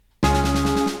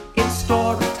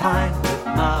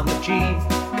G.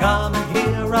 Come and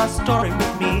hear a story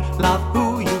with me. Love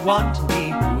who you want to be,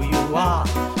 who you are.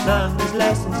 Learn these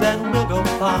lessons and we'll go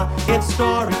far. It's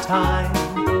story time.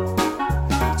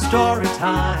 Story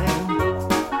time.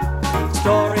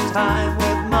 Story time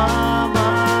with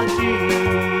Mama G.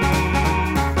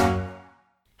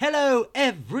 Hello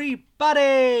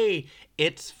everybody!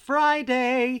 It's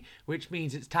Friday, which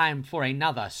means it's time for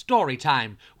another Story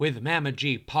Time with Mama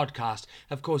G podcast.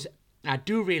 Of course, I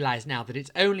do realise now that it's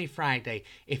only Friday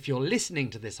if you're listening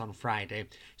to this on Friday.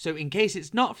 So in case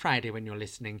it's not Friday when you're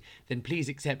listening, then please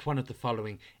accept one of the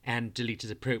following and delete as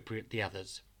appropriate the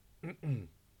others.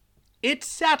 It's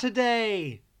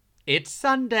Saturday! It's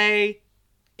Sunday!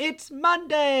 It's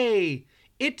Monday!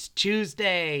 It's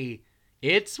Tuesday!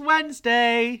 It's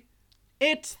Wednesday!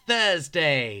 It's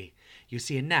Thursday! You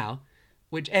see, and now,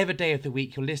 whichever day of the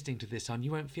week you're listening to this on,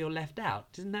 you won't feel left out.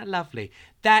 Isn't that lovely?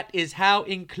 That is how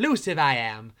inclusive I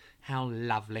am. How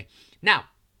lovely. Now,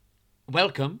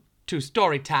 welcome to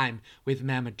Story Time with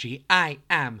Mama G. I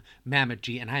am Mama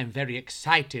G, and I am very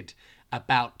excited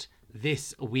about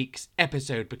this week's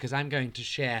episode because I'm going to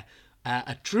share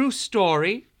a true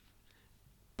story,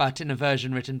 but in a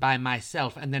version written by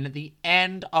myself. And then at the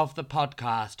end of the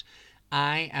podcast,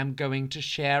 I am going to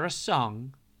share a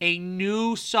song, a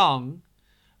new song,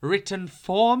 written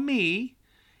for me,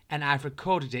 and I've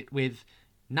recorded it with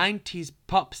 90s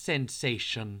pop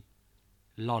sensation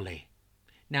Lolly.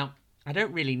 Now, I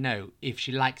don't really know if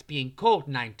she likes being called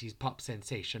 90s pop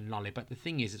sensation Lolly, but the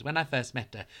thing is when I first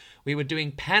met her, we were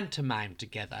doing pantomime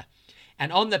together,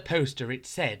 and on the poster it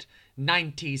said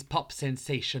 90s pop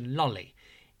sensation Lolly.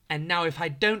 And now if I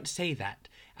don't say that,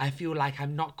 I feel like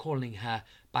I'm not calling her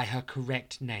by her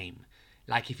correct name.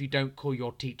 Like if you don't call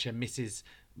your teacher Mrs.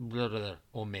 blah, blah, blah,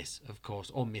 or Miss, of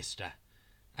course, or Mr.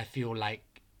 I feel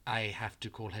like I have to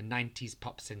call her 90s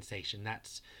pop sensation.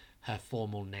 That's her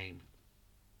formal name.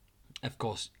 Of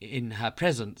course, in her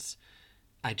presence,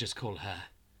 I just call her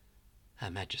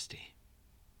Her Majesty.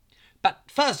 But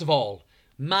first of all,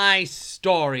 my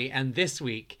story, and this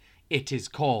week it is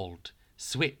called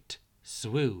Swit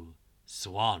Swoo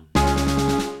Swan.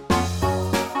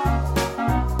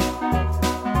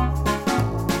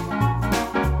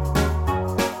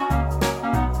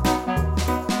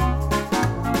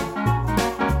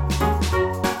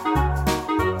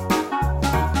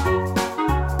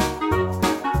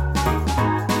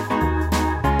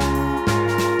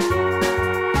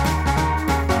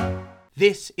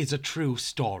 This is a true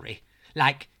story,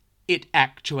 like it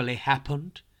actually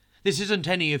happened. This isn't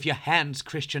any of your Hans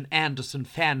Christian Andersen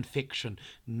fan fiction.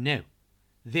 No,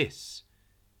 this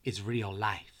is real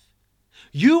life.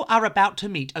 You are about to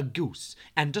meet a goose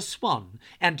and a swan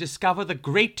and discover the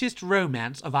greatest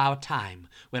romance of our time.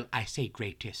 Well, I say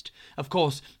greatest. Of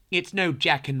course, it's no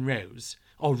Jack and Rose,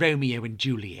 or Romeo and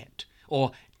Juliet,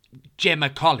 or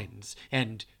Gemma Collins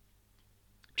and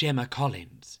Gemma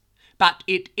Collins. But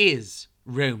it is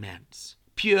romance,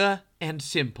 pure and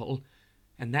simple,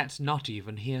 and that's not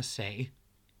even hearsay.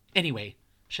 Anyway,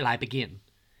 shall I begin?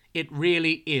 It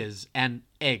really is an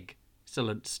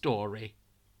excellent story.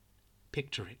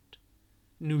 Picture it.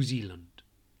 New Zealand,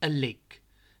 a lake,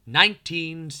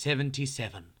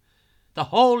 1977. The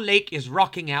whole lake is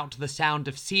rocking out to the sound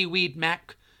of Seaweed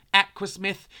Mac,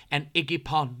 Aquasmith, and Iggy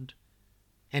Pond.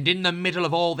 And in the middle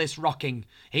of all this rocking,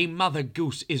 a mother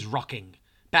goose is rocking,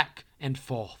 back and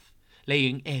forth,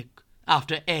 laying egg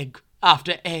after egg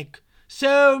after egg.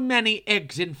 So many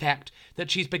eggs, in fact, that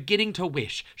she's beginning to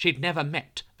wish she'd never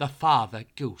met the father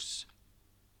goose.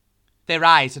 Their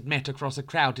eyes had met across a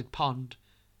crowded pond.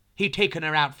 He'd taken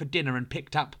her out for dinner and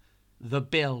picked up the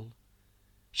bill.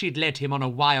 She'd led him on a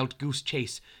wild goose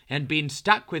chase and been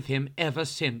stuck with him ever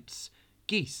since.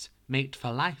 Geese mate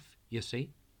for life, you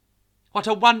see. What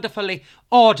a wonderfully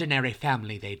ordinary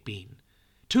family they'd been.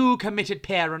 2 committed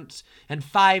parents and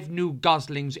 5 new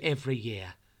goslings every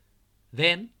year.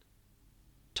 Then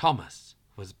Thomas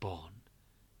was born.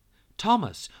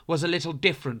 Thomas was a little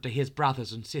different to his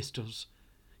brothers and sisters.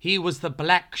 He was the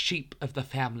black sheep of the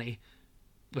family.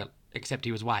 Well, except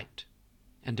he was white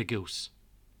and a goose.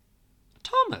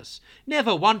 Thomas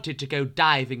never wanted to go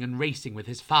diving and racing with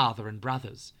his father and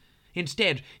brothers.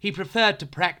 Instead, he preferred to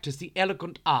practice the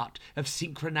elegant art of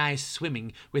synchronized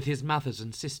swimming with his mothers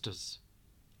and sisters.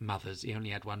 Mothers, he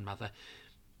only had one mother.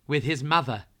 With his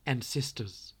mother and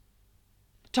sisters.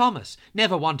 Thomas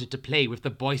never wanted to play with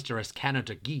the boisterous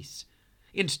Canada geese.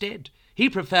 Instead, he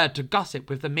preferred to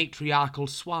gossip with the matriarchal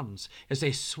swans as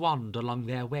they swanned along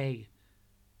their way.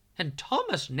 And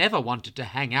Thomas never wanted to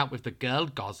hang out with the girl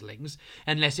goslings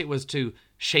unless it was to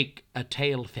shake a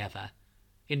tail feather.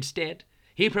 Instead,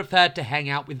 he preferred to hang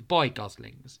out with boy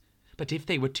goslings. but if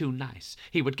they were too nice,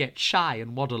 he would get shy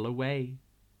and waddle away.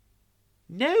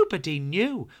 Nobody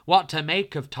knew what to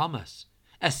make of Thomas,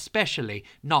 especially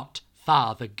not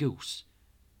Father Goose.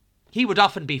 He would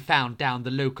often be found down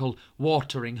the local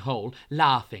watering hole,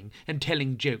 laughing and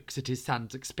telling jokes at his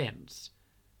son's expense.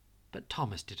 But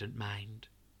Thomas didn't mind.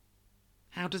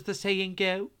 How does the saying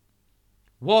go?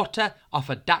 Water off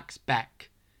a duck's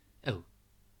back. Oh,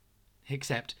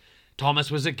 except Thomas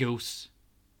was a goose.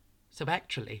 So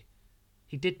actually,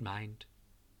 he did mind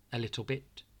a little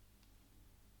bit.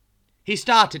 He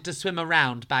started to swim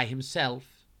around by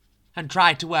himself and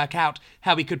tried to work out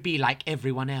how he could be like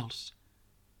everyone else.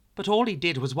 But all he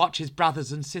did was watch his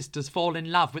brothers and sisters fall in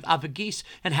love with other geese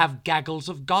and have gaggles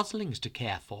of goslings to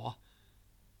care for.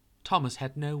 Thomas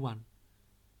had no one.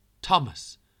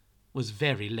 Thomas was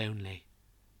very lonely.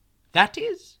 That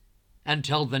is,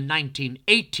 until the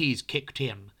 1980s kicked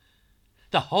in.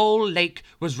 The whole lake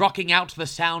was rocking out the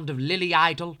sound of Lily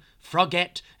Idle,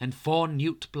 Frogette, and 4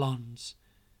 Newt Blondes.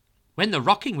 When the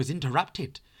rocking was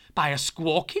interrupted by a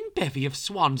squawking bevy of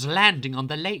swans landing on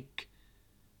the lake.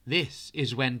 This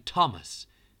is when Thomas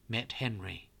met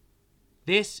Henry.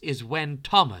 This is when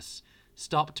Thomas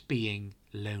stopped being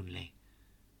lonely.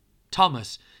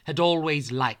 Thomas had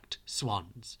always liked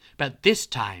swans, but this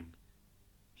time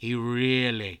he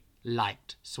really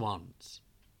liked swans.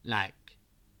 Liked.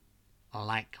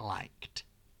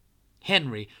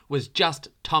 Henry was just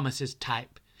Thomas's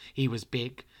type. He was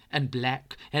big and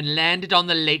black and landed on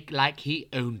the lake like he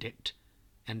owned it.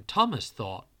 And Thomas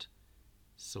thought,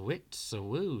 Swit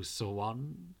Swoo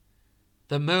Swan.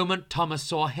 The moment Thomas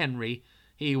saw Henry,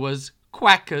 he was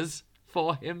quackers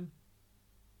for him.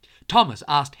 Thomas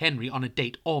asked Henry on a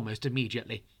date almost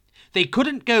immediately. They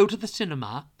couldn't go to the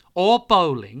cinema, or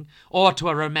bowling, or to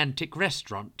a romantic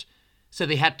restaurant, so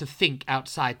they had to think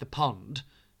outside the pond,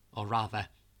 or rather,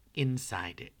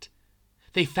 inside it.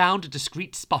 They found a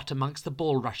discreet spot amongst the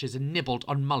bulrushes and nibbled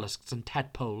on mollusks and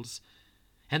tadpoles.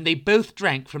 And they both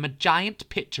drank from a giant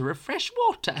pitcher of fresh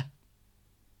water.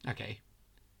 Okay.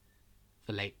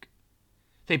 The lake.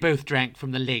 They both drank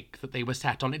from the lake that they were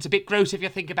sat on. It's a bit gross if you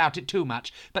think about it too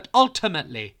much, but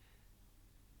ultimately,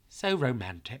 so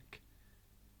romantic.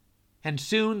 And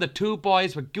soon the 2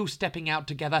 boys were goose-stepping out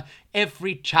together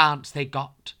every chance they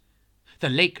got. The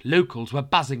lake locals were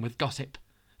buzzing with gossip.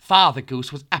 Father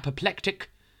Goose was apoplectic.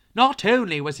 Not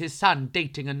only was his son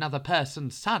dating another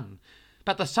person's son,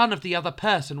 but the son of the other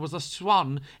person was a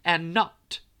swan and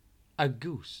not a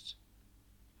goose.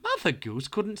 Mother Goose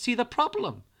couldn't see the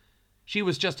problem. She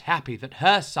was just happy that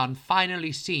her son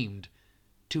finally seemed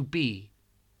to be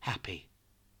happy.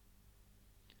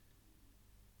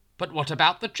 "But what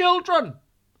about the children?"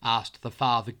 asked the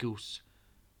Father Goose.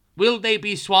 "Will they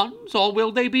be swans or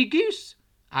will they be geese,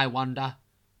 I wonder?"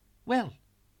 "Well,"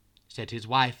 said his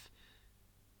wife,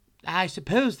 "I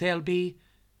suppose they'll be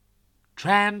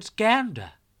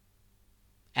transgander."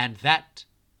 And that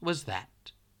was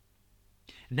that.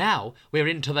 Now we're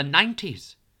into the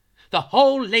 90s. The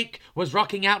whole lake was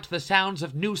rocking out the sounds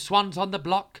of New Swans on the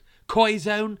Block, Koi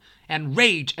Zone, and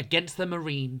Rage Against the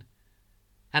Marine.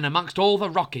 And amongst all the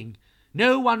rocking,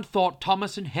 no one thought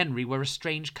Thomas and Henry were a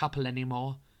strange couple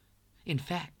anymore. In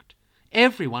fact,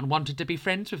 everyone wanted to be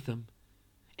friends with them.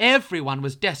 Everyone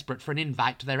was desperate for an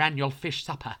invite to their annual fish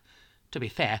supper. To be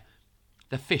fair,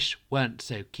 the fish weren't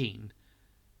so keen.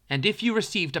 And if you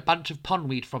received a bunch of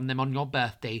pondweed from them on your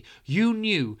birthday, you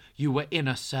knew you were in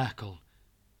a circle.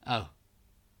 Oh,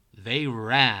 they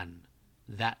ran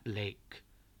that lake.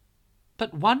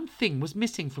 But one thing was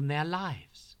missing from their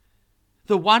lives.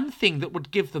 The one thing that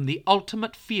would give them the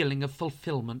ultimate feeling of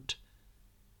fulfillment.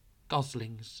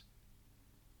 Goslings.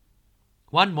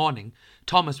 One morning,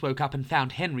 Thomas woke up and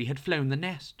found Henry had flown the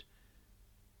nest.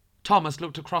 Thomas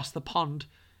looked across the pond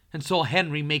and saw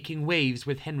Henry making waves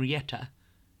with Henrietta,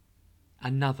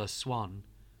 another swan.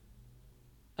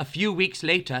 A few weeks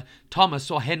later, Thomas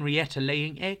saw Henrietta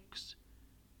laying eggs.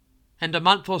 And a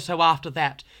month or so after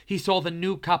that, he saw the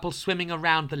new couple swimming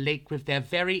around the lake with their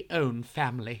very own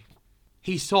family.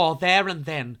 He saw there and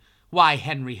then why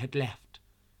Henry had left.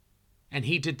 And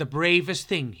he did the bravest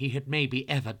thing he had maybe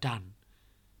ever done.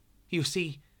 You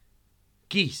see,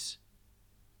 geese,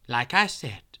 like I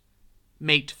said,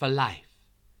 mate for life.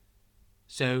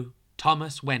 So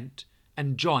Thomas went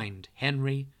and joined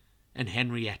Henry and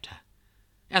Henrietta,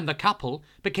 and the couple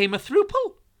became a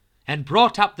throuple and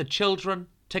brought up the children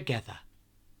together.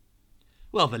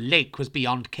 Well, the lake was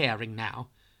beyond caring now.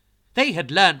 They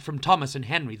had learnt from Thomas and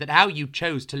Henry that how you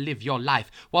chose to live your life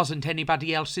wasn't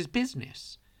anybody else's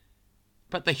business.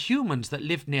 But the humans that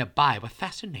lived nearby were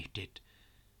fascinated.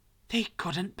 They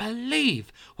couldn't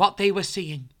believe what they were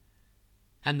seeing.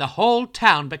 And the whole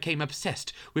town became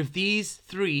obsessed with these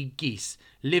 3 geese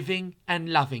living and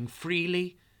loving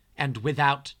freely and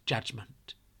without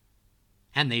judgment.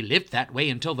 And they lived that way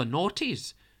until the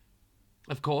noughties.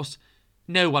 Of course,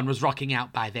 no one was rocking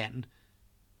out by then,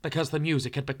 because the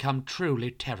music had become truly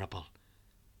terrible.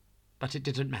 But it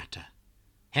didn't matter.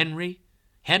 Henry,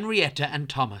 Henrietta and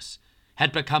Thomas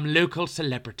had become local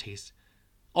celebrities,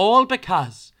 all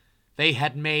because they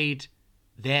had made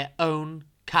their own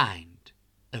kind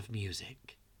of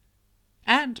music,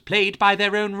 and played by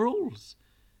their own rules,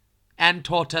 and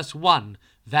taught us one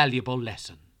valuable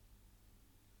lesson.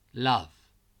 Love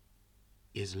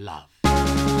is love.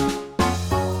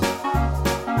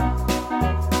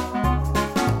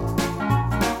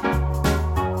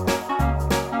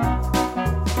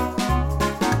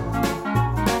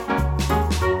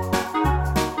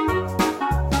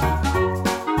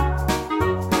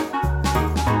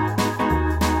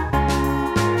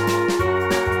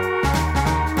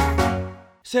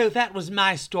 So that was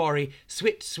my story,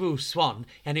 Swit Swoo Swan,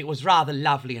 and it was rather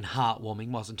lovely and heartwarming,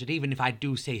 wasn't it? Even if I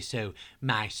do say so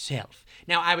myself.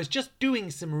 Now, I was just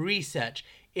doing some research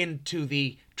into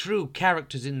the true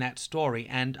characters in that story,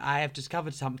 and I have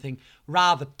discovered something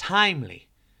rather timely,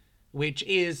 which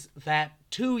is that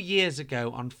 2 years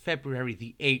ago on February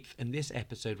the 8th, and this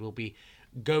episode will be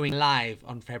going live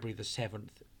on February the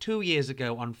 7th, 2 years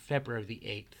ago on February the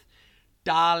 8th,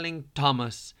 darling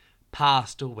Thomas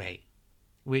passed away,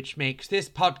 which makes this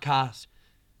podcast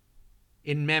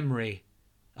in memory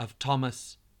of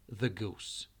Thomas the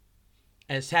Goose.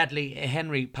 Sadly,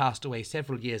 Henry passed away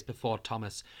several years before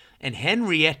Thomas, and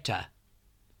Henrietta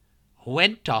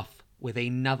went off with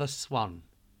another swan.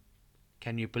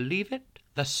 Can you believe it?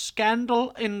 The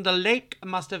scandal in the lake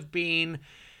must have been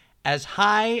as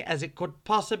high as it could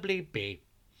possibly be.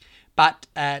 But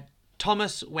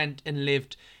Thomas went and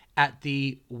lived at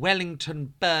the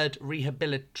Wellington Bird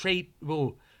Rehabilitation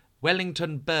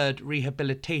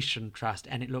Trust,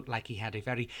 and it looked like he had a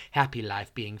very happy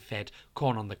life being fed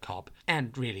corn on the cob.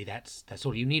 And really, that's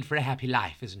all you need for a happy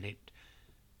life, isn't it?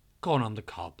 Corn on the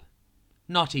cob.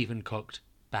 Not even cooked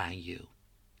by you.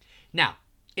 Now,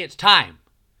 it's time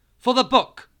for the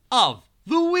book of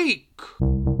the week.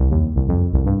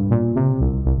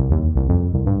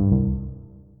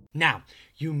 Now,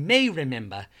 you may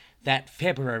remember that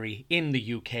February in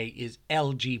the UK is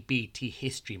LGBT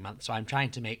History Month, so I'm trying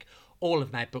to make all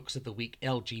of my books of the week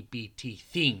LGBT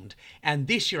themed. And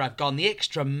this year I've gone the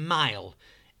extra mile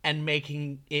and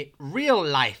making it real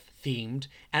life themed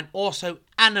and also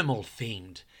animal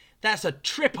themed. That's a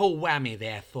triple whammy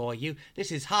there for you.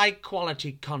 This is high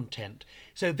quality content.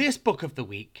 So this book of the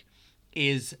week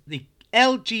is the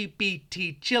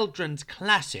LGBT children's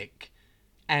classic,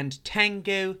 And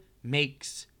Tango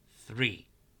Makes 3.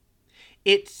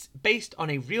 It's based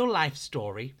on a real-life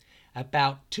story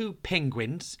about 2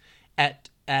 penguins at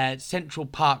Central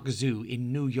Park Zoo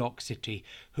in New York City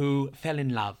who fell in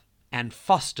love and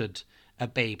fostered a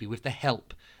baby with the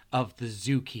help of the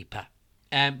zookeeper.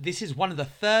 This is one of the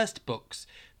first books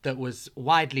that was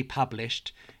widely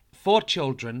published for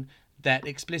children that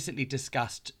explicitly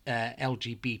discussed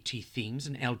LGBT themes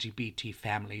and LGBT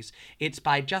families. It's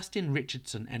by Justin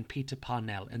Richardson and Peter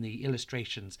Parnell, and the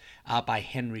illustrations are by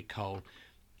Henry Cole,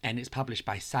 and it's published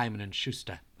by Simon &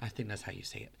 Schuster. I think that's how you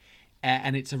say it.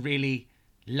 And it's a really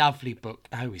lovely book.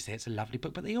 I always say it's a lovely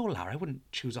book, but they all are. I wouldn't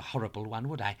choose a horrible one,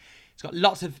 would I? It's got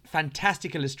lots of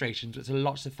fantastic illustrations. It's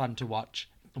lots of fun to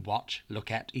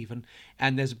look at even.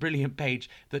 And there's a brilliant page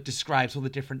that describes all the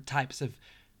different types of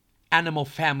animal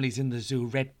families in the zoo: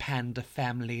 red panda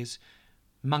families,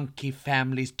 monkey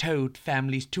families, toad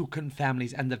families, toucan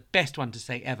families, and the best one to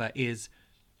say ever is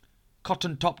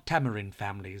cotton top tamarin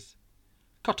families.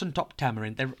 Cotton top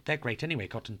tamarin, they're great anyway,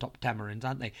 cotton top tamarins,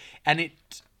 aren't they? And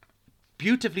it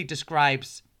beautifully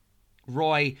describes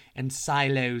Roy and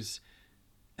Silo's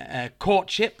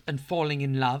courtship and falling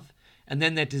in love, and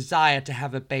then their desire to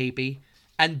have a baby,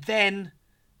 and then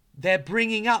their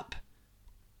bringing up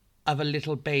of a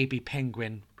little baby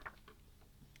penguin,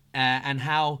 and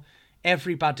how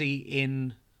everybody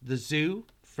in the zoo,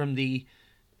 from the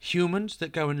humans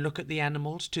that go and look at the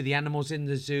animals to the animals in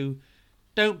the zoo,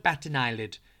 don't bat an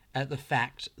eyelid at the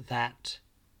fact that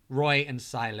Roy and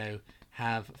Silo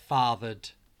have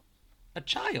fathered a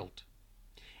child.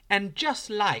 And just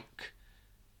like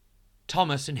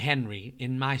Thomas and Henry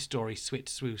in my story, Swit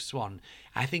Swoo Swan,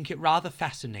 I think it rather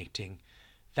fascinating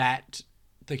that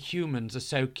the humans are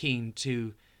so keen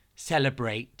to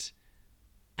celebrate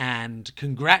and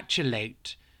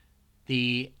congratulate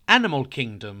the animal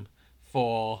kingdom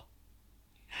for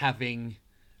having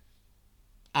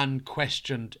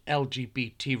unquestioned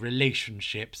LGBT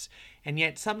relationships, and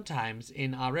yet sometimes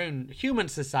in our own human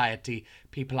society,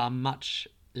 people are much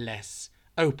less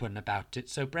open about it.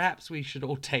 So perhaps we should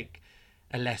all take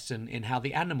a lesson in how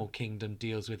the animal kingdom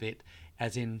deals with it,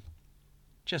 as in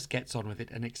just gets on with it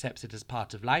and accepts it as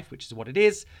part of life, which is what it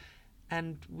is,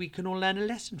 and we can all learn a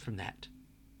lesson from that.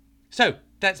 So,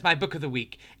 that's my book of the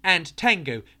week, and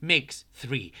Tango Makes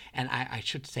Three. And I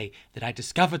should say that I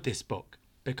discovered this book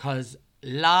because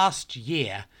last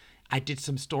year I did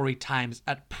some story times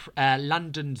at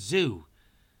London Zoo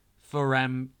for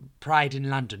Pride in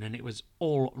London, and it was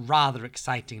all rather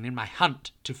exciting. And in my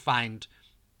hunt to find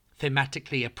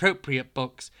thematically appropriate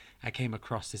books, I came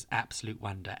across this absolute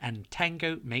wonder, and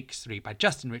Tango Makes Three by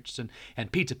Justin Richardson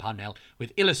and Peter Parnell,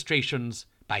 with illustrations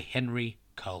by Henry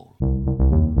Cole.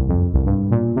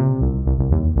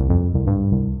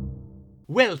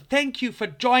 Well, thank you for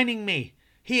joining me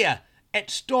here at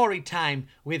Storytime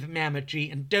with Mama G,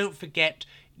 and don't forget,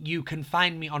 you can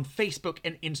find me on Facebook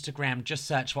and Instagram. Just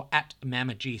search for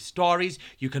 @MamaGStories.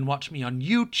 You can watch me on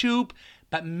YouTube.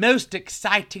 But most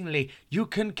excitingly, you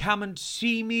can come and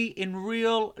see me in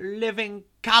real living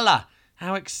colour.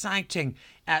 How exciting.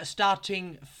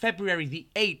 Starting February the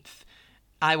 8th,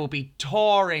 I will be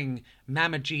touring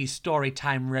Mama G's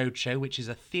Storytime Roadshow, which is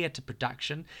a theatre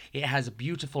production. It has a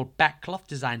beautiful backcloth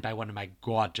designed by one of my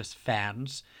gorgeous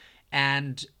fans.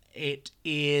 And it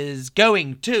is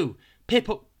going to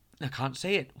I can't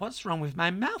say it. What's wrong with my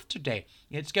mouth today?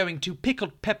 It's going to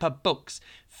Pickled Pepper Books,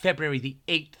 February the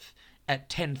 8th. At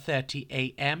 10:30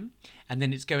 a.m. And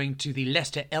then it's going to the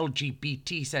Leicester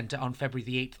LGBT Centre on February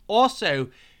the 8th,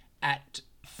 also at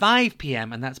 5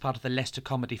 p.m, and that's part of the Leicester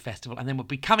Comedy Festival. And then we'll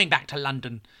be coming back to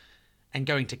London and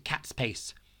going to Cat's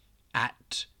Pace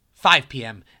at 5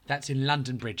 p.m. That's in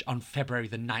London Bridge on February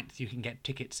the 9th. You can get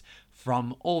tickets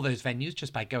from all those venues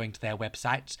just by going to their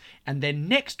websites. And then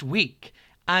next week,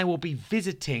 I will be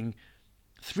visiting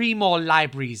 3 more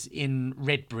libraries in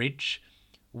Redbridge.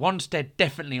 Wanstead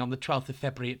definitely on the 12th of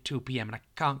February at 2 p.m, and I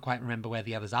can't quite remember where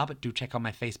the others are, but do check on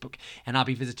my Facebook. And I'll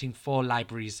be visiting 4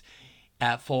 libraries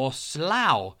for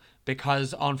Slough,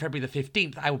 because on February the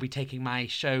 15th I will be taking my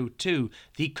show to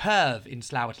The Curve in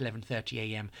Slough at 11:30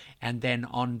 a.m. And then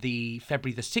on the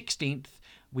February the 16th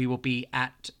we will be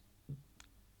at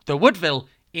the Woodville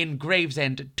in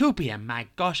Gravesend at 2 p.m. My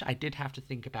gosh, I did have to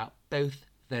think about both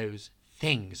those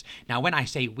things. Now, when I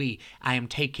say we, I am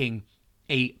taking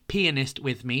a pianist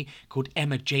with me called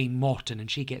Emma Jane Morton, and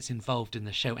she gets involved in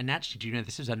the show. And actually, do you know,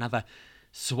 this is another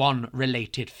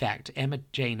Swan-related fact. Emma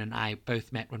Jane and I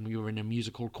both met when we were in a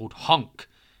musical called Honk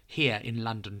here in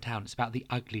London town. It's about the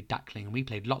ugly duckling, and we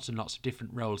played lots and lots of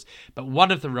different roles. But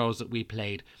one of the roles that we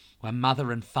played were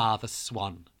Mother and Father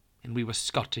Swan, and we were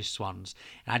Scottish swans.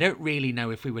 And I don't really know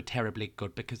if we were terribly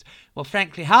good because, well,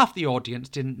 frankly, half the audience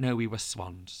didn't know we were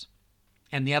swans,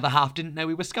 and the other half didn't know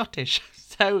we were Scottish.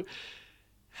 So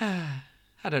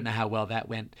I don't know how well that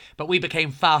went, but we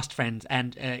became fast friends,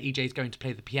 and EJ's going to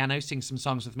play the piano, sing some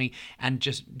songs with me, and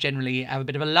just generally have a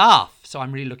bit of a laugh. So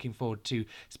I'm really looking forward to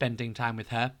spending time with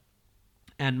her.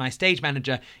 And my stage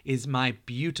manager is my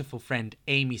beautiful friend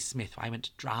Amy Smith, who I went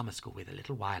to drama school with a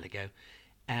little while ago,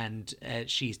 and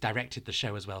she's directed the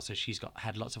show as well, so she's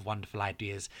had lots of wonderful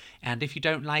ideas. And if you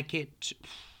don't like it,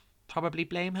 probably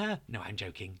blame her. No, I'm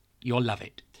joking. You'll love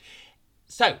it.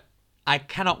 So I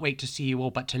cannot wait to see you all,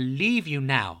 but to leave you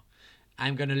now,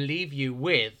 I'm going to leave you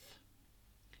with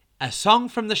a song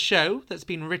from the show that's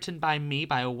been written by me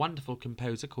by a wonderful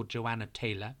composer called Joanna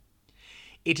Taylor.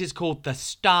 It is called The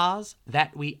Stars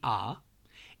That We Are.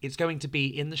 It's going to be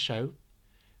in the show,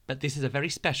 but this is a very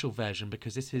special version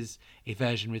because this is a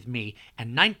version with me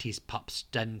and 90s pop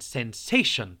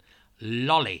sensation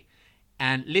Lolly.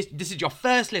 And this is your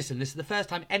first listen. This is the first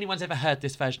time anyone's ever heard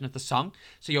this version of the song.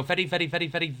 So you're very, very, very,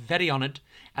 very, very honoured.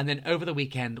 And then over the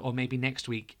weekend, or maybe next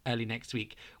week, early next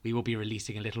week, we will be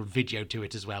releasing a little video to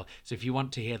it as well. So if you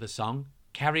want to hear the song,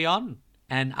 carry on.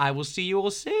 And I will see you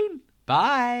all soon.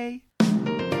 Bye.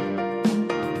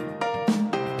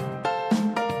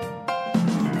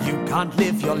 You can't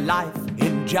live your life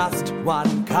in just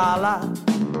one colour.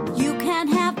 You can't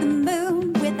have the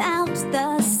moon without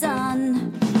the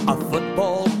sun. A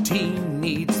football team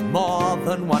needs more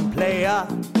than one player.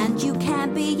 And you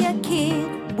can't be a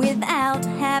kid without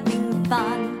having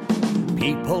fun.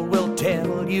 People will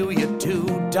tell you you're too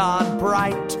darn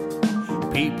bright.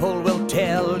 People will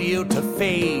tell you to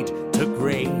fade to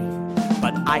grey.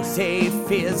 But I say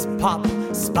fizz, pop,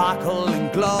 sparkle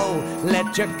and glow.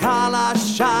 Let your colour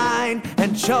shine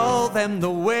and show them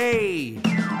the way.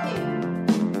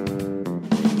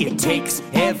 It takes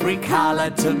every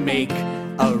colour to make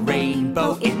a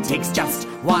rainbow. It takes just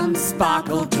one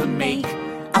sparkle to make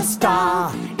a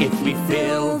star. If we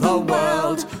fill the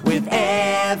world with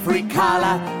every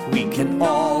color, we can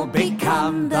all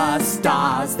become the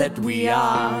stars that we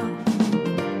are.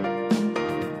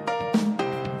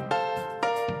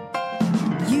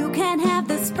 You can't have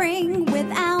the spring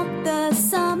without the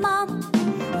summer.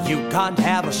 You can't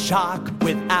have a shark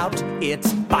without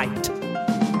its bite.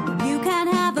 You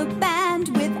can't have a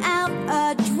band without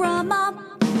a drummer.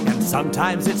 And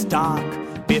sometimes it's dark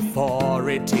before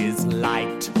it is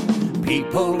light.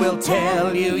 People will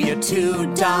tell you you're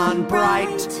too darn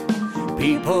bright.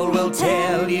 People will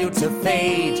tell you to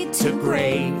fade to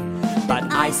gray.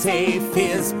 But I say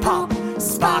fizz, pop,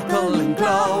 sparkle and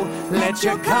glow. Let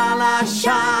your color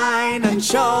shine and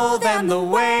show them the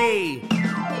way.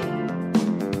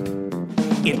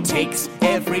 It takes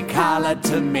every color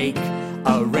to make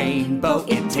a rainbow.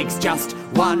 It takes just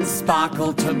one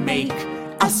sparkle to make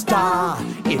a star.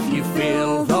 If you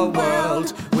fill the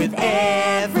world with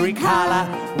every color,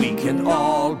 we can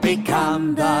all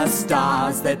become the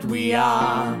stars that we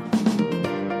are.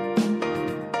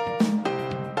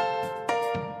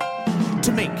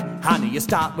 To make honey, you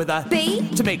start with a bee.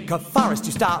 To make a forest,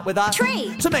 you start with a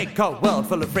tree. To make a world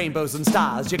full of rainbows and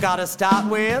stars, you gotta start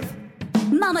with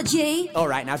Mama G.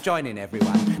 Alright, now join in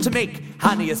everyone. To make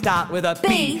honey, you start with a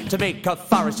bee. Bee. To make a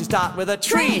forest, you start with a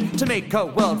tree. Tree. To make a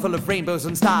world full of rainbows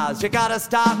and stars, you gotta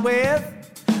start with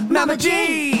Mama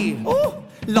G. Ooh,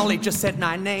 Lolly just said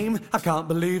my name. I can't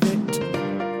believe it.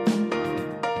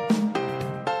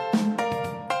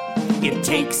 It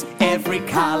takes every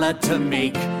color to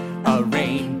make a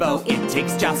rainbow. It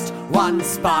takes just one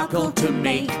sparkle to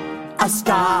make a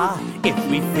star. If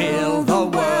we fill the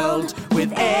world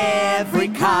with every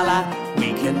color,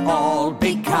 we can all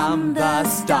become the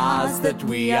stars that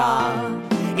we are.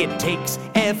 It takes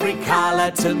every color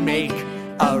to make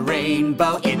a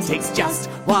rainbow. It takes just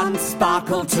one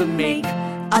sparkle to make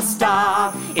a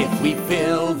star. If we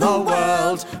fill the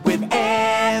world with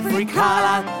every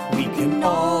color, we can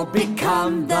all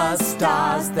become the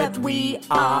stars that we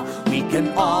are. We can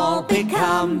all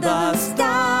become the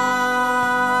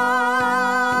stars